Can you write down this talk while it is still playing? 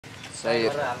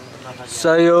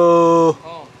सही हो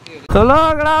ल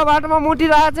गडा बाटोमा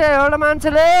मुटिरहेछ एउटा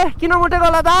मान्छेले किन मुटेको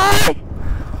होला दाइ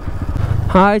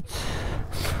हाइच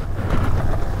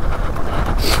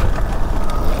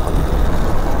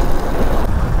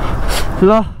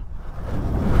ल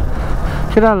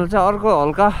केटाहरुले चाहिँ अर्को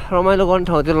हल्का रमाइलो गर्ने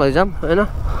ठाउँतिर लैजाम हैन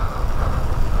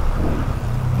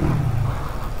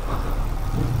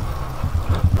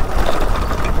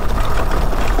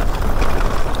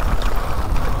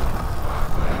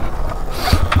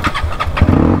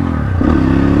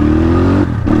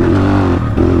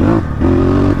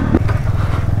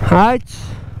हाइच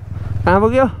कहाँ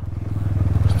पुग्यो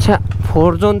छ्या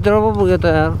 4 जोनतिर पो पुग्यो त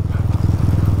यार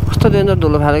कस्तो डेन्जर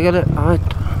धुलो फाले के अरे हाइट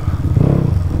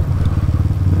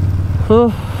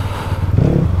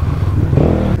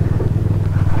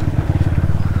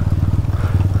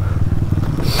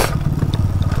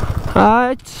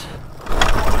हाइट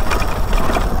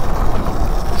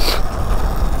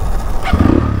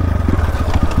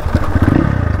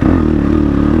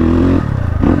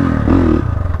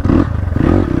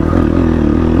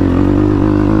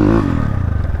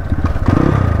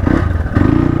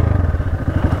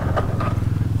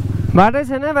बाटै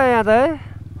छैन भाइ यहाँ त है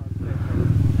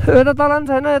यता तल पनि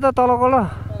छैन यता तलको ल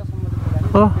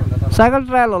हो साइकल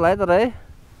ट्रायल होला है तर है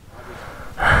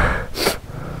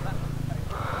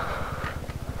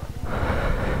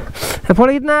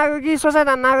फोटो खिच्न आएको कि सोसाइटी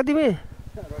हान्न आएको तिमी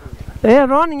ए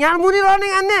रनिङ यहाँ मुनि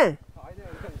रनिङ हान्ने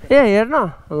ए हेर्न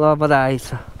ल बदा आइछ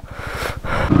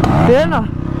हेर्न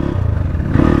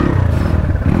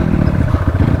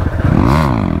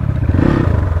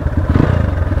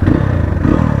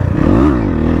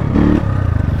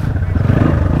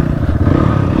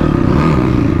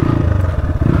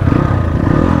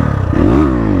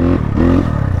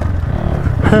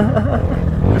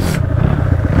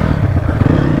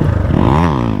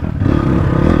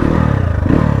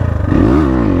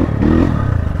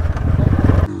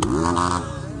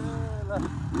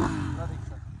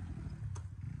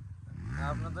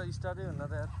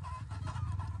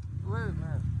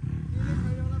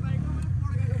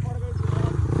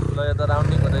यता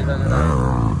राउन्डिङ हुँदैछ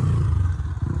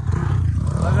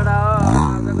लगडा हो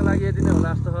आजको लागि यति नै होला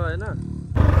जस्तो हो होइन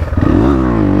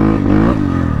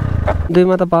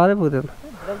दुईमा त पावरै पुग्दैन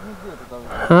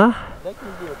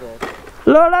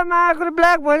लोडा माग्रो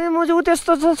ब्ल्याक भयो नि म चाहिँ ऊ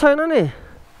त्यस्तो छैन नि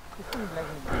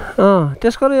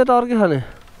त्यसको यो त अर्कै छ नि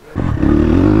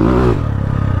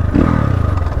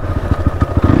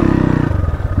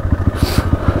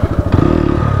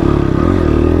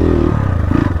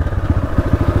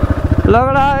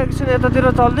लगडा एकछिन यतातिर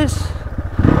चल्दिस्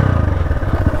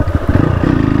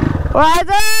ओ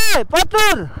आइज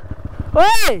पत्तुर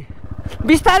ओइ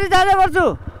बिस्तारै जाँदै गर्छु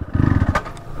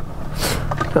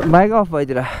बाइक अफ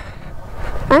भइदिएर है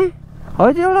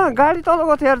होइन एउटा गाडी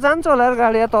तलको थियो यार जान्छ होला यार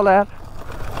गाडी यहाँ तल यार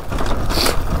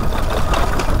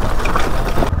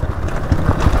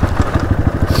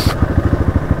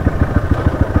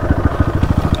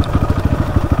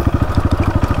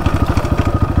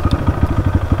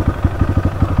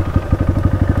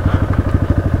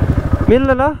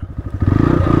मिल्दैन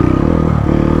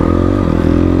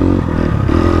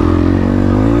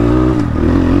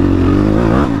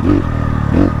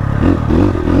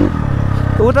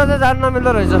उता चाहिँ जानु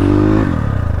नमिल्दो रहेछ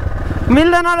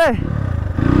मिल्दैन रे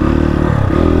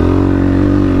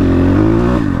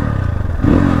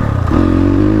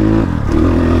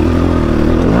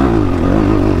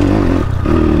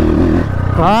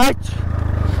हाइट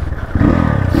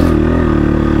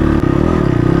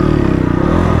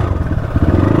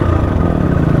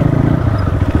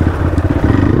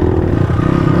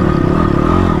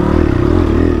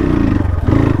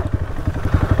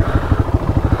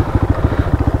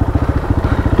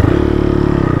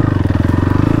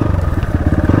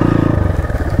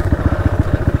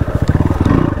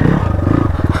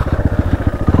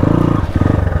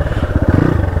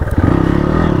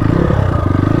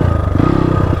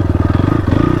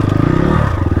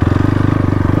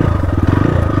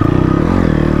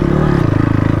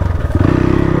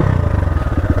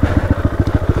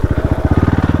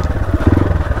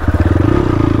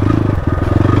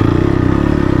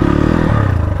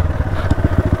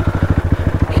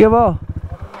के भयो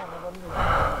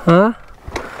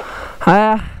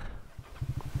आया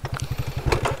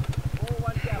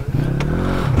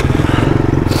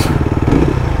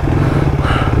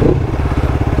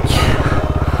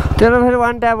तेरो फेरि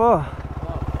वान ट्याप हो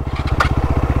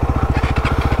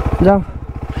जाऊ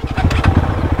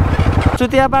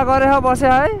चुतियापा गरे हो बसे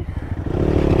है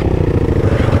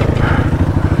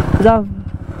जाऊ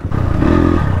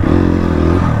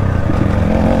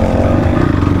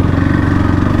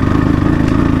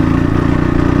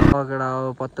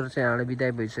 70 चाहिँ यहाँबाट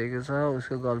बिदाई भइसकेको छ।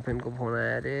 उसको गर्लफ्रेन्डको फोन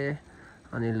आयो अरे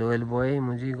अनि लोयल बोय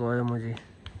मुजी गयो मुजी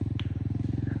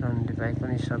रन्डी बाइक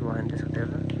पनि स्टार्ट भयो नि त्यसको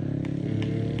तेल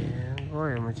ए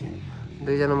गयो मुजी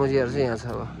दुईजना मुजीहरू चाहिँ यहाँ छ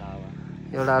अब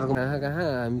एउटा अर्को कहाँ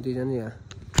हामी दुईजना यहाँ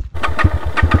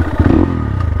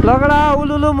लगडा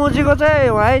उलुलु मुजीको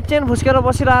चाहिँ वाइ चेन फुस्केर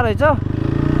बसिरहेको रहेछ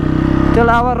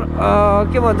त्यसलाई अब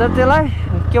के भन्छ त्यसलाई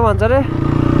के भन्छ रे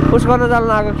उस गर्न जानु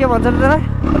लाग्यो के भन्छ रे त्यसलाई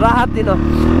राहत दिन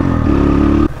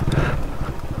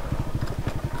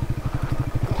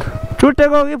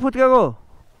चुटेको कि फुत्केको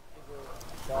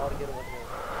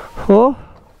हो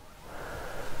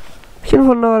किन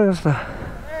फोन नगरेको जस्तो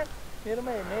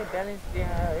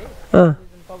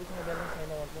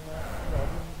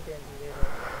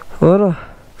हो र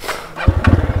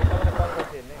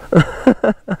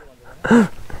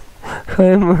खै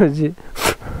मुजी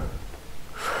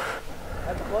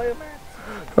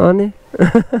अनि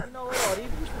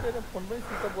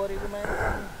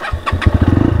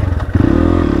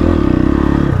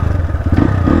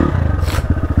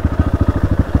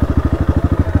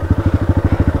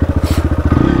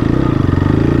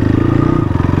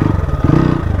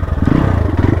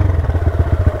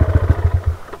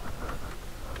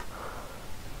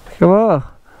के भयो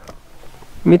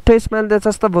मिठो स्मेल दिएछ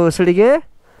जस्तो भोसडी के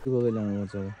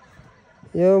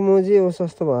यो मुजी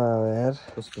सस्तो भयो यार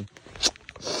कस्तो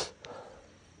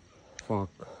फक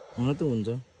हुन त हुन्छ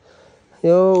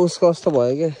यो उसको कस्तो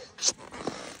भयो के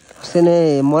अस्ति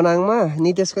नै मनाङमा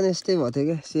नितेशको नि यस्तै भएको थियो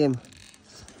क्या सेम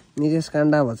नितेश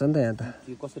काण्डा भन्छ नि त यहाँ त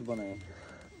यो कसरी बनायो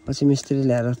पछि मिस्त्री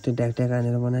ल्याएर त्यो ढ्याक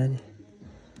हानेर बनायो नि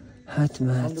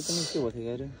हातमा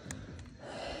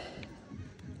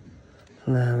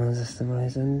लामो जस्तो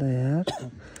भएछ नि त यार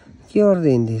के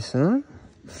गर्दै हिँड्दैछ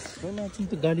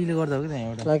गाडीले गर्दा हो कि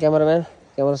ल क्यामेराम्यान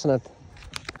क्यामेरा सुनात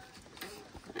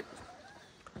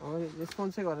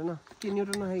रेस्पोन्सै गरेन के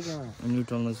न्युट्रलमा है क्यामेरा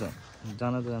न्युट्रलमा छ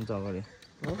जान त जान्छ अगाडि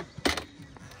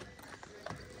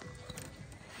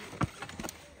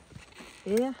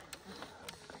ए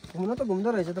घुम्न त घुम्दो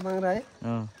रहेछ त बाङ्रा है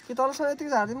कि तलसम्म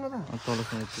यतिकै झारिदिउँ न त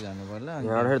तलसम्म यति जानु पर्ला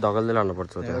यहाँबाट धकल्दै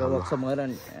लानुपर्छ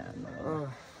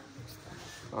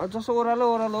जसो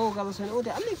ओह्रालो उकालो छैन ऊ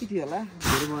त्यो अलिकति होला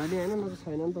धेरै भयो नि होइन न त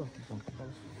छैन नि त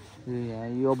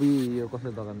यो यो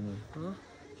कसरी दगाल्नु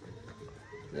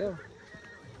यो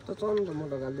त चल्नु त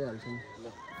म ढकालिदिइहाल्छु नि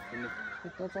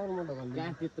त चल म ढकाल्छु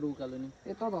कहाँ त्यत्रो उकालो नि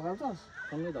ए त ढकाल्छस्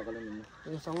सँगै धकाल्नु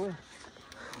नि ए सँगै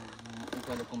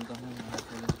उकालो कम त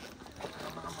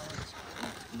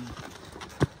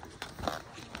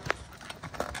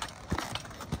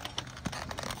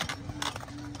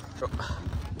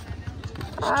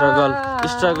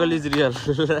स्ट्रगल इज रियल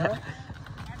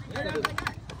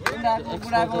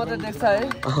बुढाको मात्रै देख्छ है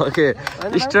ओके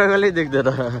स्ट्रगलै देख्दैन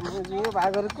यो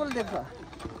भागहरू कसले देख्छ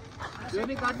यो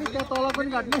नि काट्ने त्यहाँ तल पनि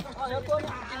काट्ने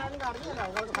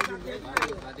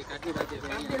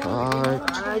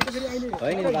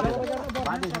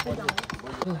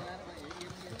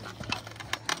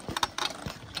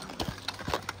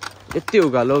यति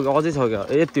उकालो अझै छ क्या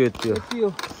यति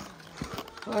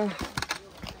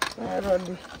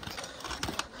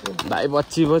भाइ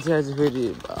बच्ची आज फेरि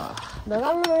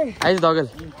आइज धकेल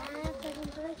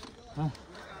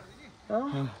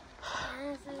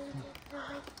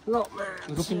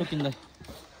रुकिनु किन्दै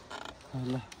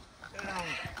ल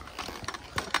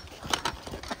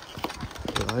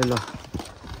ल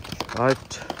हट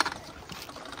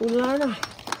उलान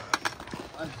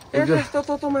ए त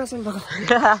मासु त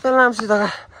लाम्सी त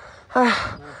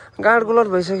गाड गुलर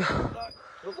भइसक्यो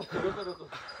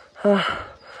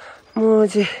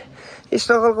मुजी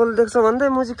स्ट्रगल देख्छ भन्दै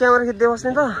मुजी क्यामेरा खिच्दै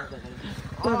बस्ने त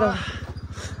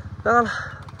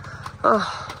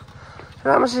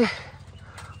राम्रोसी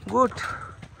गुड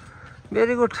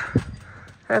भेरी गुड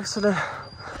एक्सलेन्ट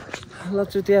ल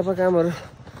चुतियापा कामहरू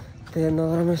धेरै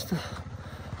नगरौँ यस्तो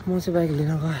म चाहिँ बाइक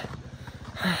लिन गएँ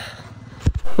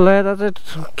ल यता चाहिँ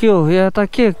के हो यता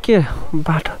के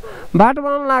बाटो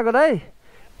बनाउनु लाग्यो त है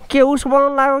के उस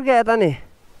बनाउनु लाग्यो क्या यता नि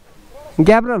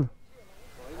ग्याब्रल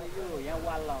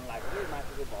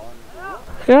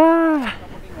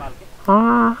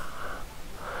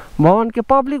भवन के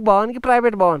पब्लिक भवन कि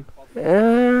प्राइभेट भवन ए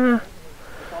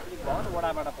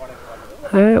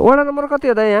वडा नम्बर कति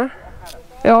हो त यहाँ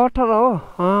ए 18 हो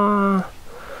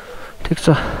ठिक छ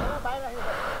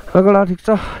लगडा ठिक छ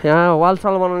यहाँ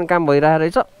वालसाल बनाउने काम भइरहेको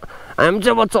रहेछ हामी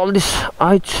चाहिँ अब चल्दैछ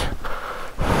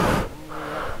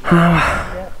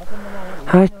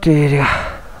टेरिया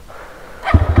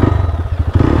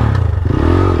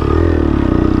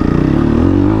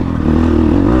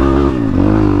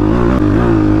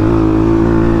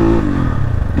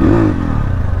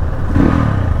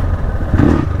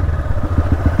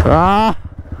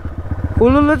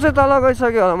उलुलु चाहिँ तल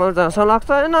गइसक्यो होला मलाई जहाँसम्म लाग्छ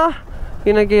होइन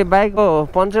किनकि बाइकको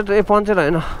पञ्चर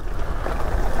होइन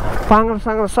पाङ्ग्रो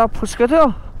साङ्ग्रो सब फुस्को थियो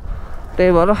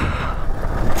त्यही भएर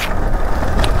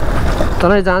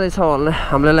तलै जाँदैछ भन्ने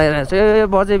हामीले लगाइरहेको छ ए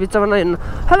बजे बिचमा हिँड्नु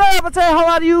हेलो बच्चा हाउ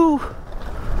आर यु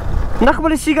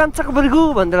नखबरी सिगान चकबरीगु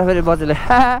भनिदिएर फेरि बजेले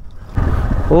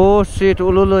ओ सिट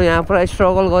उलुलु यहाँ पुरा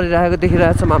स्ट्रगल गरिरहेको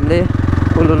देखिरहेको छौँ हामीले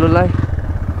उलुलुलाई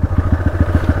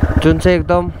जुन चाहिँ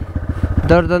एकदम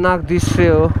दर्दनाक दृश्य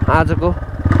हो आजको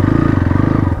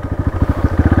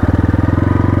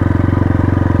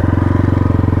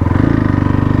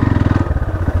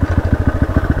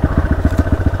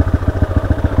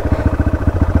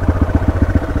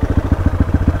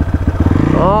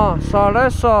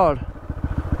सर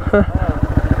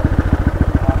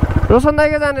रोशन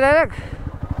दाइको जाने डाइरेक्ट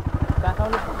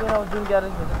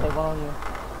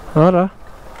हो र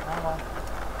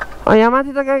यहाँ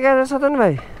माथि त कहाँ ग्यारेज छ त नि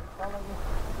भाइ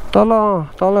तल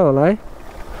होला है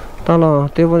तल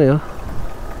त्यो पनि हो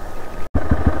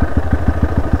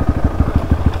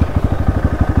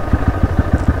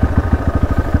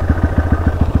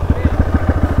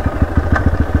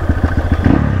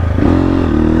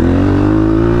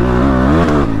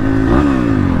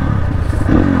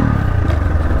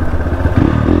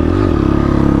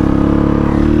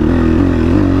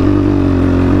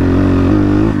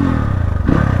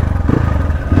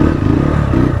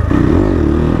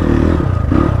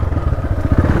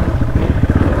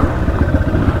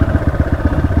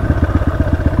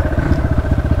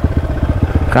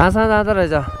कहाँसम्म जाँदो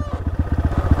रहेछ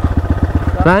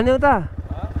लाने हो त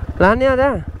लाने हो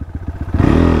त्यहाँ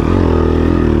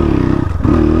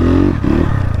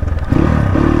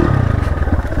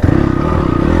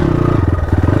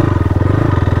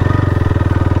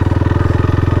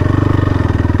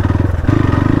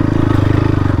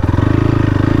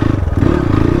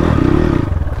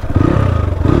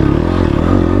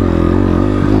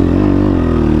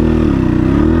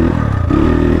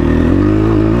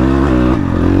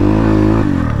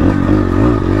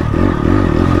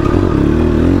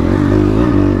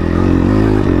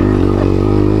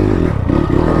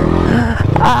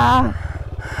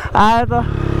आयो त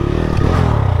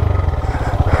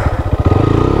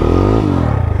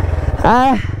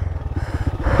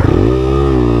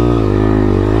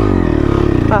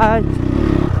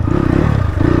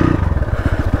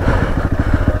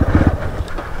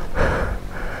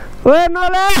ओए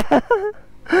नले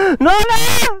नले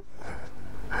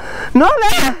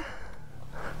नले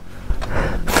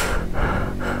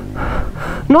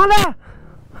नले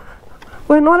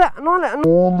ओए नले नले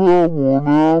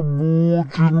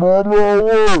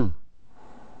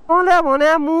नले भने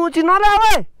मुची नले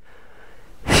ओए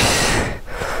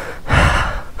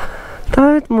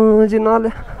तैत मुची नले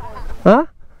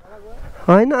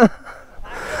होइन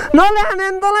नले आने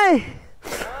नि तँलाई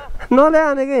नले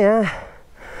आनेको यहाँ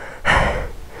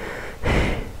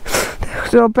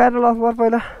त्यो पेट्रोल अफ गर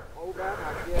पहिला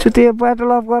त्यो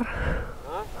पेट्रोल अफ गर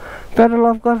पेट्रोल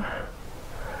अफ गर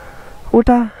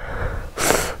उठा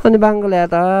अनि बाङ्गो ल्याए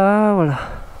त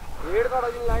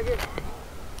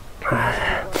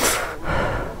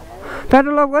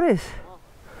पेट्रोल अफ गरिस्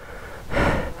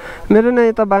मेरो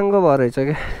नै त बाङ्गो भएर रहेछ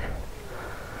क्या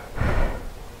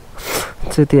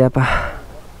चुतियापा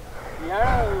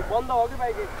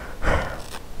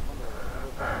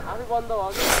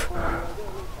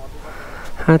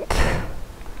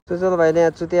सुजल भाइले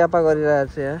यहाँ चुतियापा गरिरहेको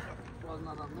छ यहाँ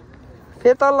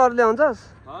फेरि तलहरू ल्याउँछस्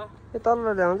ए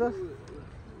तलहरू ल्याउँछस्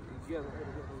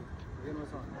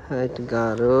हाइट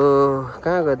गाह्रो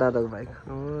कहाँ गयो दादाको बाइक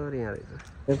यहाँ रहेछ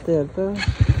हेर्दै हेर्दै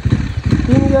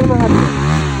 3 गियरमा खाथ्यो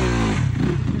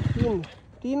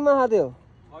तीनमा खाथ्यो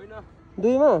होइन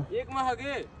 2मा 1मा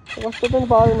खाके कस्तो पनि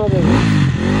पाउनु नदिएको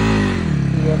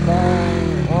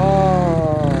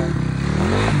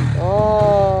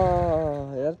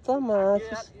हेर त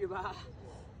मासु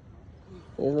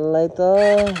यसलाई त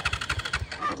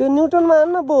त्यो न्युटनमा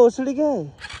आन्न भोसडी क्या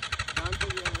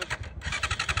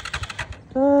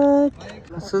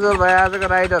सुजल भाइ आजको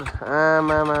राइडर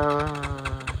आमामा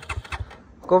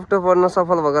कोप्टो पर्न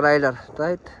सफल भएको राइडर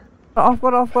राइट अफ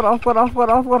कर अफ कर अफ कर अफ कर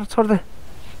अफ कर छोड्दै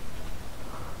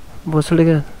भोसडी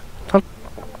क्या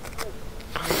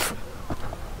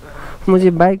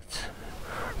मुझे बाइक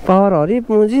पावर हरि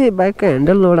मुझे बाइक का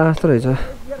ह्यान्डल लोडा जस्तो रहेछ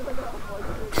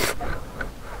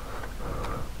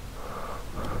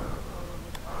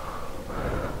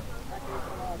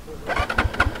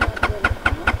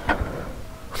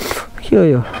के हो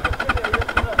यो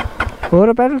हो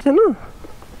र पेट्रोल छैन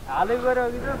हालै गएर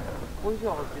अघि त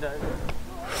पैसा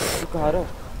हल्किरहेको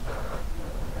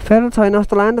पेट्रोल छैन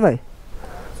जस्तो लाग्यो नि त भाइ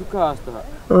सुक्खा जस्तो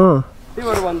त्यही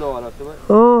भएर बन्द होला जस्तो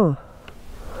भयो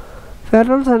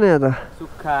पेट्रोल छैन यहाँ त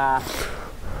सुक्खा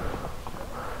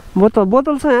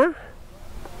बोतल छ यहाँ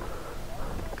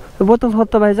बोतल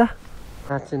खोज्छ भाइ जा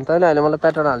साँच्ची तैँले अहिले मलाई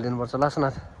पेट्रोल हालिदिनु पर्छ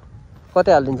लासनाथ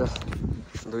कति हालिदिन्छस्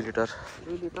 2 लिटर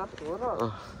 2 लिटर हो र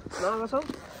नआएको छौ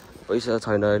पैसा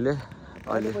छैन अहिले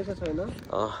पैसा छैन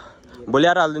भोलि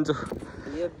आएर हालिदिन्छु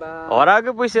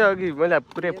हराएको पैसा अघि मैले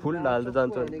पुरै फुल हाल्दै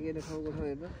जान्छु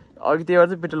अघि त्यही भएर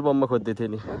चाहिँ पेट्रोल पम्पमा खोज्दै थिएँ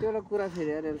नि कतिवटा कुरा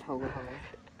फेरि यार ठाउँको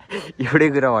एउटै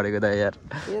कुरा भनेको त यार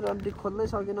ए रड्डी खोल्नै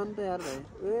सकेन नि त यार भाइ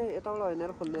ए यताबाट होइन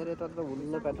यार खोल्ने यता त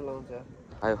भुल्न पेट्रोल आउँछ यार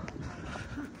आयो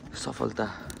सफलता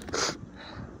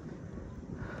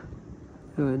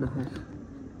यो होइन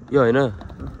यो होइन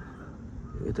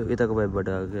यो त यताको पाइपबाट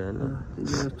आएको क्या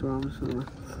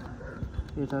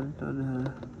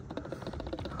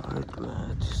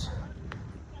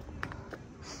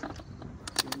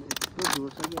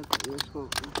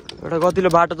एउटा कतिले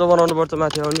बाटो त बनाउनु पर्छ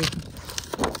माथि आउने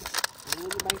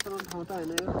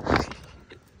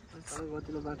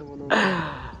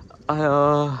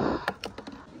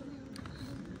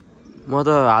म त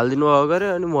हालिदिनु भयो गरे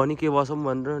अनि म नि के बसौँ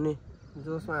भनेर नि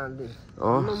जोसमा हालिदिएँ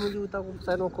उताको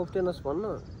साइडमा कोप्टेनस् भन्न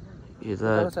यो त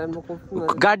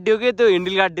गाडियो के त्यो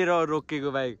हेन्डल गाडिएर रोकिएको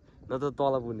बाइक न त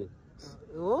तल पुग्ने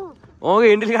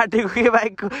हेन्डल काटिएको के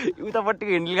बाइकको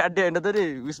उतापट्टिको हेन्डल काट्यो होइन त नि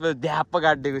उसमा ध्याप्प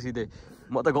काटिदिएको सिधै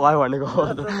म त गयो भनेको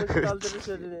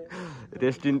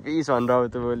रेस्ट इन पिस भनेर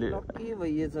आउँछ मैले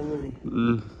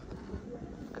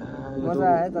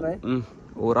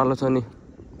ओह्रालो छ नि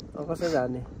कसै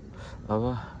जाने अब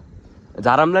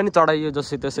झारामलाई नि चढाइयो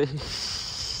जसै त्यसै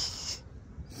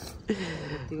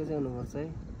यतिको चाहिँ हुनुपर्छ है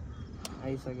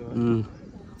आइसक्यो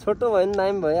छोटो भयो नि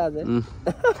टाइम भयो आज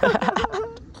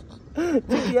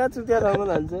चुतिया ठाउँमा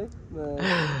जान्छ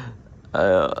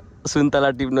सुन्तला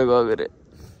टिप्न गयो अरे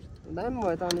दाम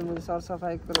भयो त अनि मैले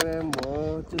सरसफाइ प्रोग्राम भयो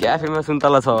क्याफेमा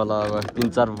सुन्तला छ होला अब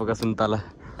 3-4 बोका सुन्तला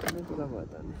भयो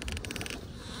त अनि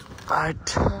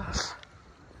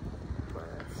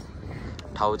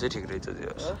ठाउँ चाहिँ ठिक रहेछ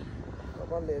त्यो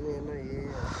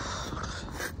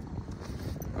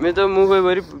मेरो त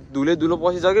मुखैभरि धुलो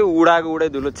पसिसक्यो उडाएको उडाइ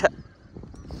धुलो छ्या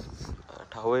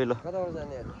ठाउँ ल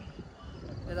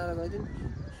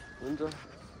हुन्छ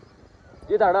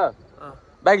के टाढा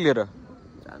बाइक लिएर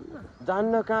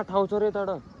जान्न कहाँ ठाउँ छ र यताबाट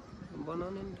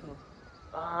बनाउने नि ठाउँ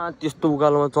त्यस्तो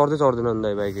उकालोमा चढ्दैन नि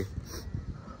दाइ बाइकै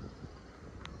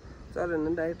चढेन नि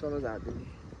डाइरेक्ट तल झार्दिने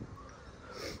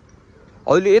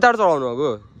अहिले यताबाट चढाउनु भएको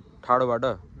ठाडोबाट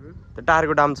त्यो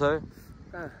टायरको दाम छ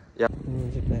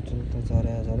पेट्रोल त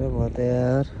झऱ्यो भयो त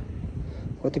यार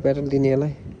कति पेट्रोल दिने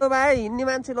यसलाई भाइ हिँड्ने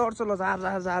मान्छे लड्छ ल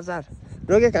झार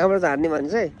रोके कहाँबाट झार्ने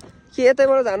भन्छ है कि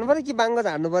यतैबाट झार्नु पऱ्यो कि बाङ्गो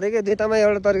झार्नु पऱ्यो कि दुईटामा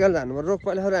एउटा तरिकाले झार्नु पऱ्यो रोक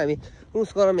पहिला हामी उस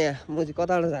गरौँ यहाँ मुझी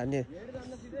कताबाट झार्ने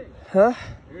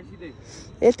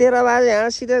ए तेरो बाजे यहाँ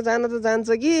सिधै जान त जान्छ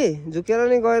कि झुकेर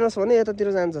नि गएनस् भने यतातिर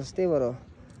जान्छस् त्यही भएर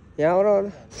यहाँबाट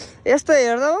यस्तो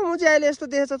हेर्दा हो मुजी अहिले यस्तो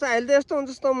देखेछ त अहिले त यस्तो हुन्छ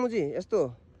त मुजी यस्तो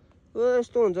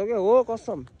यस्तो हुन्छ क्या हो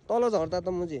कसम तल झर्दा त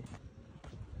मुजी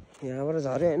यहाँबाट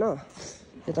झऱ्यो होइन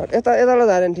यताबाट झऱ्यो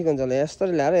भने ठिक हुन्छ होला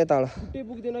यस्तरी ल्याएर यताबाट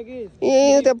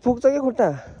ए त्यहाँ पुग्छ कि खुट्टा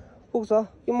पुग्छ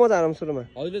कि म झारौँ सुरुमा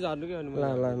ल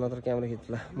नत्र क्यामेरा खिच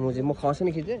ल मुजी म खसेँ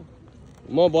नि खिचेँ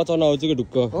म बचाउन आउँछु कि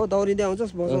ढुक्क हो दौडिँदै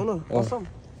आउँछस् बचाउन कसम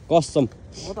कसम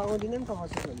म त आउँदिनँ नि त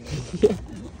खसेँ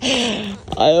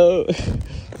आयो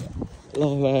ल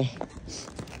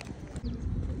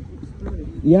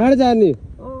यहाँ जाने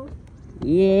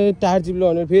ए टायर चिप्लो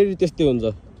भने फेरि त्यस्तै हुन्छ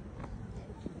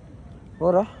हो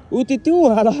र ऊ त्यो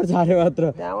हाडा झारे मात्र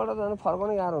त्यहाँबाट जानु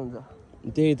फर्काउनै गाह्रो हुन्छ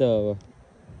त्यही त अब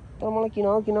तर मलाई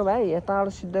किन भाइ यताबाट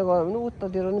सिधै गयो भने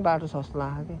उतातिर नि बाटो सस्तो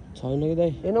लाग्छ कि छैन कि दाइ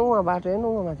हेर्नु उहाँ बाटो हेर्नु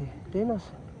उहाँ माथि त्यहीनस्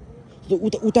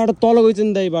उताबाट तल गएछ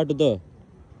नि दाइ बाटो त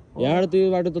यहाँबाट त्यो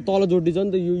बाटो त तल जोडिन्छ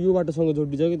नि त यो बाटोसँग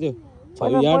जोडिन्छ कि त्यो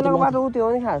पहिलाको बाटो उ त्यो हो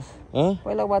नि खास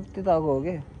पहिलाको बाटो त्यताको हो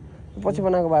कि पछि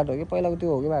बनाएको बाटो हो कि पहिलाको त्यो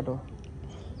हो कि बाटो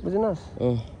बुझ्नुहोस्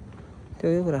त्यो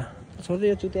यो कुरा छोड्दै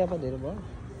यो चुतिया पो धेरै भयो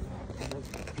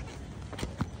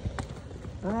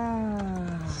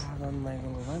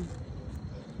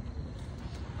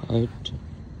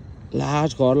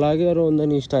लास्ट घर लाग्यो र अन्त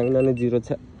नि स्टामिना नै 0 छ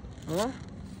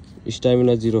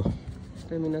स्टामिना 0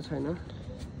 स्टामिना छैन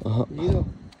 0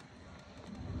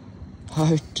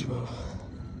 हाइट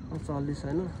 40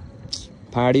 हैन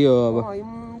फाडियो अब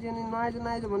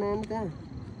नआइज भने नि त्यहाँ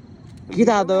के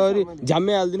थाहा त अरे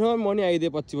झ्याम्मै हाल्दिनु म नि आइदिए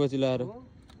पछि लाएर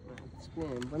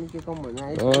पनि के कम भने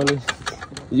अनि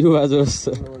युवा जोस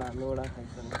लोडा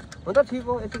खान्छ हुन्छ ठिक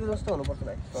हो यतिको जस्तो हुनुपर्छ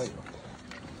भाइ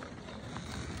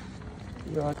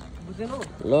बुझेन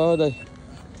ल दाइ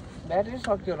ब्याट्री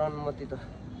सक्यो रन मती त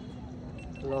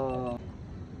ल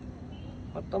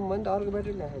खत्तम भयो नि त अर्को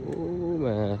ब्याट्री ल्याएको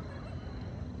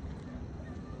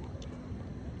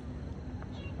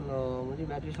ल मुझे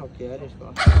ब्याट्री सकियो यार यसको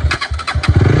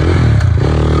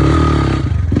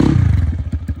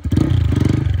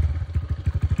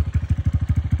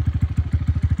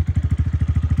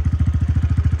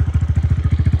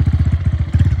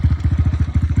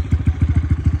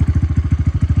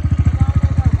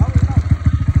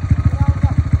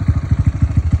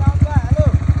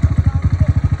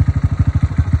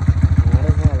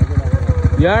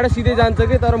यहाँबाट सिधै जान्छ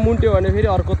कि तर मुन्ट्यो भने फेरि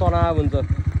अर्को तनाव हुन्छ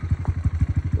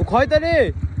खै त नि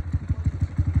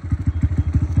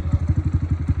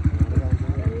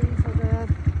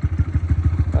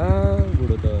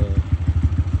बुढो त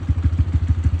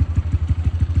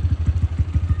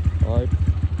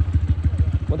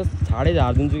म त छाडै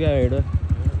झारिदिन्छु क्या हिँड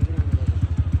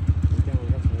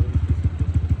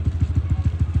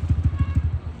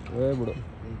ए बुढो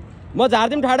म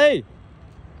झारिदिउँ ठाडै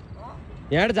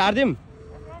यहाँबाट झारिदिउँ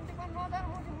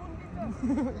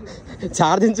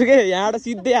छाडिदिन्छु कि यहाँबाट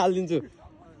सिधै हालिदिन्छु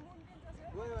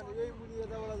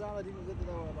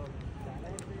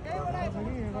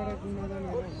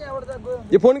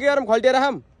यो फोन के गरौँ खल्टिएर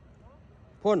खाम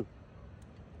phone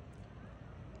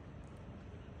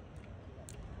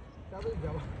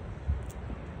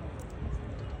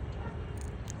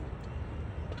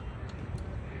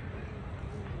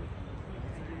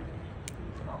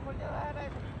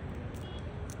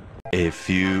A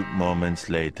few moments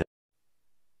later.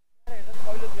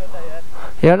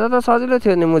 हेर्दा त सजिलो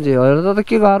थियो नि मुझे हेर्दा त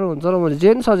के गाह्रो हुन्छ र मुझे जे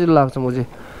नि सजिलो लाग्छ मुझे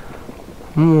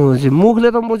मुखले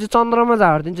त मुझे चन्द्रमा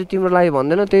झारिदिन्छु तिम्रो लागि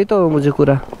भन्दैन त्यही त हो मुझे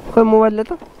कुरा खोइ मोबाइलले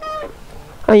त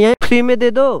यहाँ फ्री में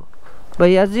दे दो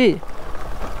भैया जी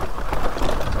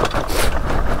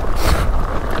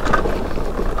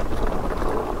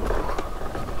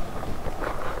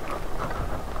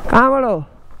कहाँबाट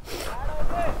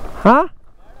हो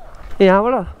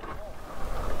यहाँबाट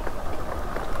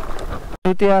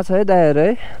चुतिया छ है दाइहरू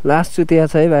है लास्ट चुतिया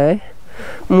छ है भाइ है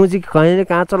मुजी कहिले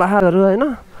कहाँ चलाहाहरू होइन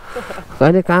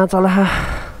कहिले कहाँ चलाहा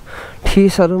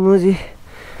ठिसहरू मुजी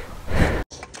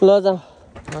ल जाऊ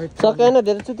सकेन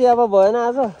धेरै चुतिया अब भएन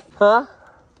आज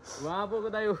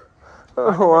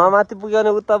वहाँ माथि पुग्यो भने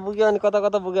उता पुग्यो अनि कता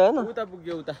कता पुग्यो होइन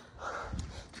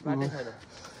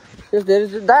धेरै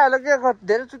दाइहरूले के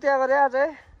धेरै चुतिया गरे आज है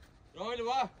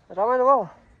रमाइलो भयो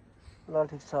ल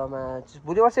ठिक छ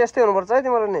भोलि वर्ष यस्तै हुनुपर्छ है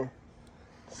तिम्रो नि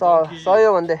सही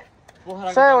हो भन्दै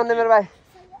मेरो भाइ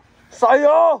सही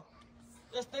हो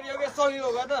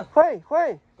खोइ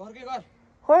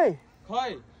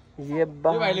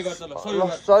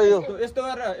सही हो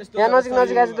यहाँ नजिक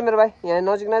आएछ त मेरो भाइ यहाँ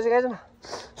नजिक आएछ न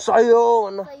सही हो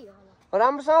भन्नु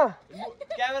राम्रोसँग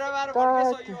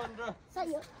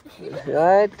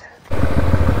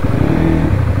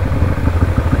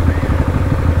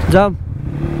जाम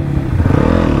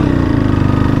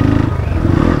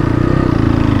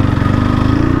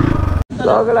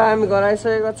लगेर हामी घर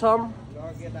आइसकेका छौँ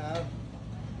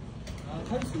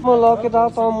म लगेर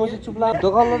त मुझे चुप्ला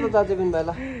दोकान त जाँदै पनि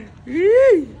भाइला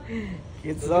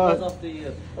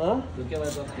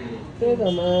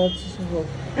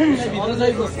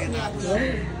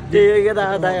त्यही के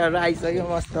दादाहरू आइसक्यो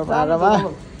मस्त पारामा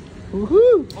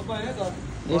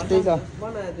यस्तै छ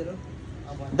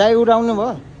दाइ उडाउनु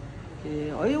भयो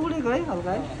ए उडेको है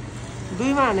हल्का है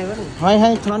दुईमा हानेको नि है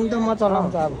छन् त म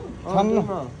चलाउँछु अब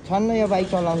छन्न यो बाइक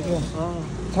चलाउँछु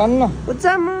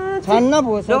छन्न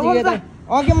भयो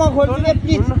अघि म खोल्छु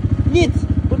प्लिज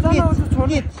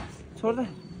छोड्दै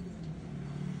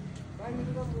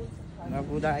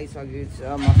पुरा आइसकेको छ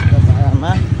मस्त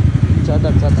पारामा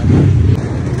चदर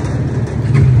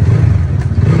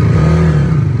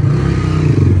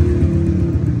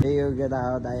त्यही हो केटा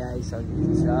हो दाइ आइसकेको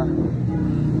छ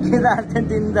केदार चाहिँ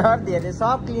दिनभर धेरै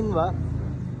सब क्लिन भयो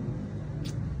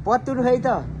पत्तुर खै त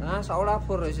सौडा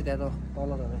फोर रहेछ त्यहाँ त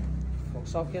तल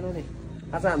सकेन नि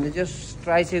आज हामीले जो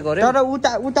ट्राई चाहिँ गर्यो तर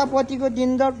उतापट्टिको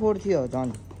दिनभर फोर थियो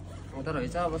झन् हुँदो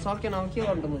रहेछ अब सकेन अब के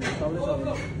गर्नु त मैले सबले सकेन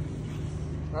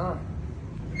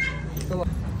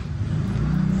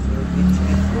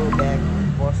ब्याग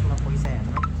पर्समा पैसा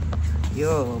हेर्नु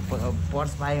यो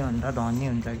पर्स पायो भने त धनी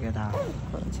हुन्छ केटा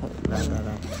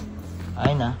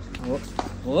होइन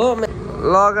हो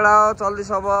लगेर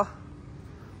चल्दैछ अब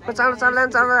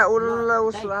चाँडो उल्ला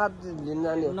उस रात लिन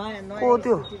जाने हो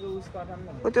त्यो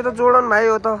त्यो त जोडन भाइ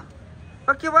हो त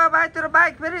के भयो भाइ तेरो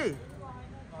बाइक फेरि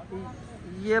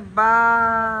ये बा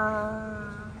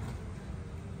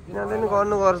यिनीहरूले नि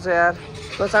गर्नु गर्छ यार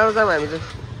चाँडो जाऊँ हामी चाहिँ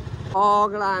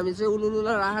अगडा हामी चाहिँ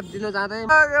उलुलुलाई राहत दिन जाँदै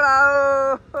अगडा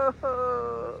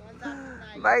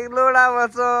बाइक लोडा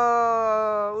भन्छ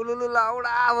उलुलु उलु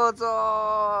लाउडा भन्छ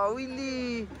उइली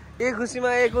एक खुसीमा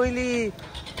एक उइली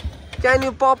क्यान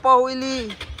यु पप उइली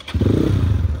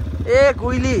एक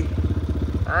उइली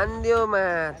हान्दियो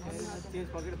म्याच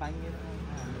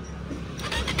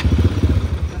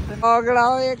अगडा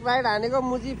हो एक राइड हानेको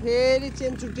मुजी फेरि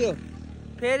चेन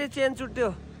छुट्यो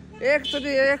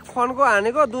एकचोटि एक फनको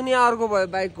हानेको दुनियाँ अर्को भयो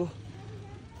बाइकको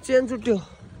चेन छुट्यो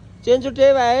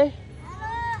है भाइ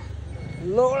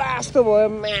लोडा जस्तो भयो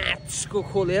म्याचको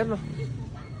खोल हेर्न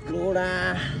लोडा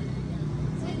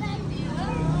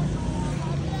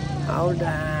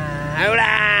औडा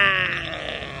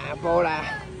पौडा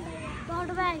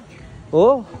हो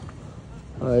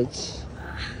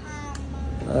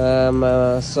आमा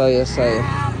सही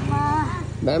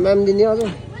म्याम दिने अझ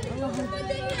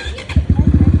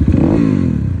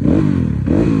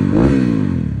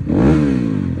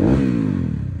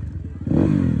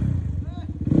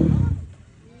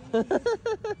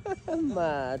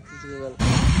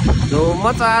धुम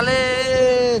मचाले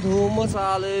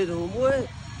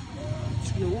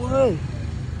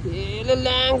यसले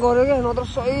ल्याङ गर्यो क्या नत्र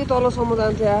सही तलसम्म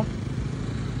जान्छ यार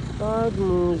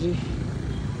मुजी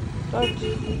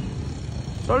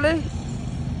चल्दै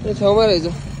ए छेउमा रहेछ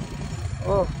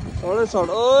चढ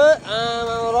ओ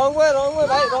आमा रङ गयो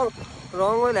भाइ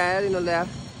रङ ल्याएर यिनीहरूले यार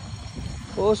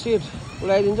ओ सिट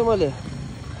उडाइदिन्छु मैले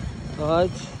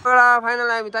फाइनल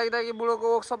हामी ताकि बुढोको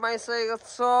वर्कसपमा आइसकेको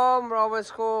छौँ र अब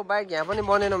यसको बाइक यहाँ पनि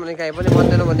बनेन भने कहीँ पनि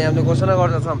बन्दैन भन्ने हामीले घोषणा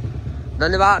गर्दछौँ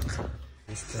धन्यवाद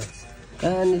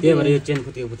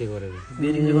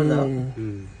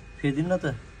फेरिदिनु न त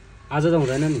आज त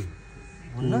हुँदैन नि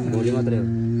भोलि मात्रै हो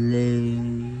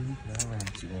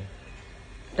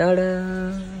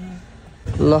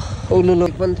ल उलु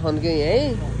लोक पनि थन्क्यो है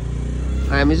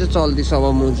हामी चाहिँ चल्दैछ अब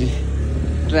मुजी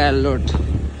ट्रायल रोड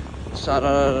सर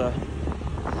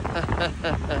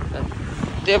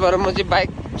त्यही भएर म चाहिँ बाइक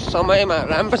समयमा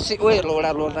राम्रोसित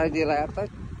लोडाइदिएर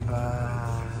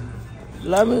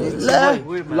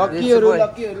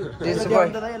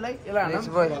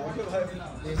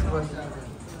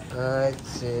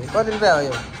कति रुपियाँ हो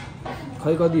यो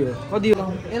खै कति हो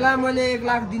यसलाई मैले 1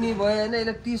 लाख दिने भयो होइन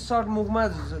यसले 30 सर्ट मुखमा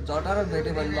झटाएर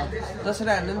भेट्यो भने ल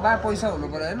जसरी हान्नु पनि पैसा हुनु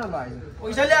पर्यो होइन ल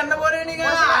पैसाले हान्नु पर्यो नि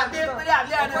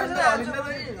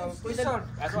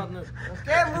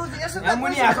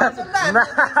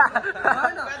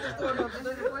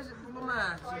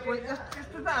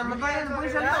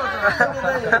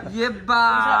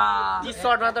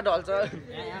सर्टमा त ढल्छ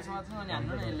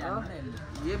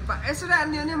यसरी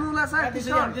हान्ने हो नि मुला छ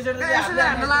यसरी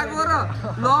हान्न लागेको र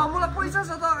ल मलाई पैसा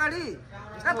छ त अगाडि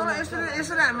तँलाई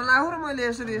यसरी हान्न लाग्यो र मैले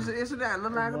यसरी हान्न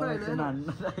लागेको त होइन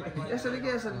यसरी के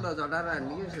यसरी ल झटाएर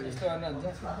हान्ने कि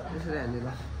यसरी हान्ने ल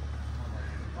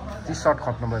 30 सर्ट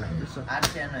खप्नु मैले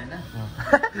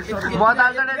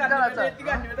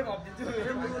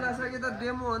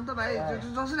डेमो हो नि त भाइ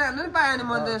जसरी हान्नु नि पाएँ नि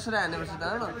मैले त यसरी हानेपछि त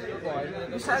होइन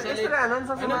यसरी हान्न नि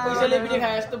सक्छ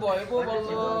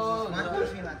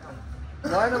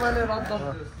भएन मैले रद्द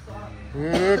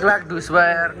 1 लाख ढुस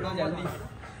भयो यार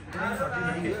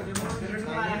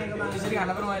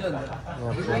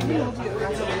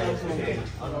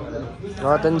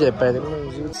झेप्पाइदिएको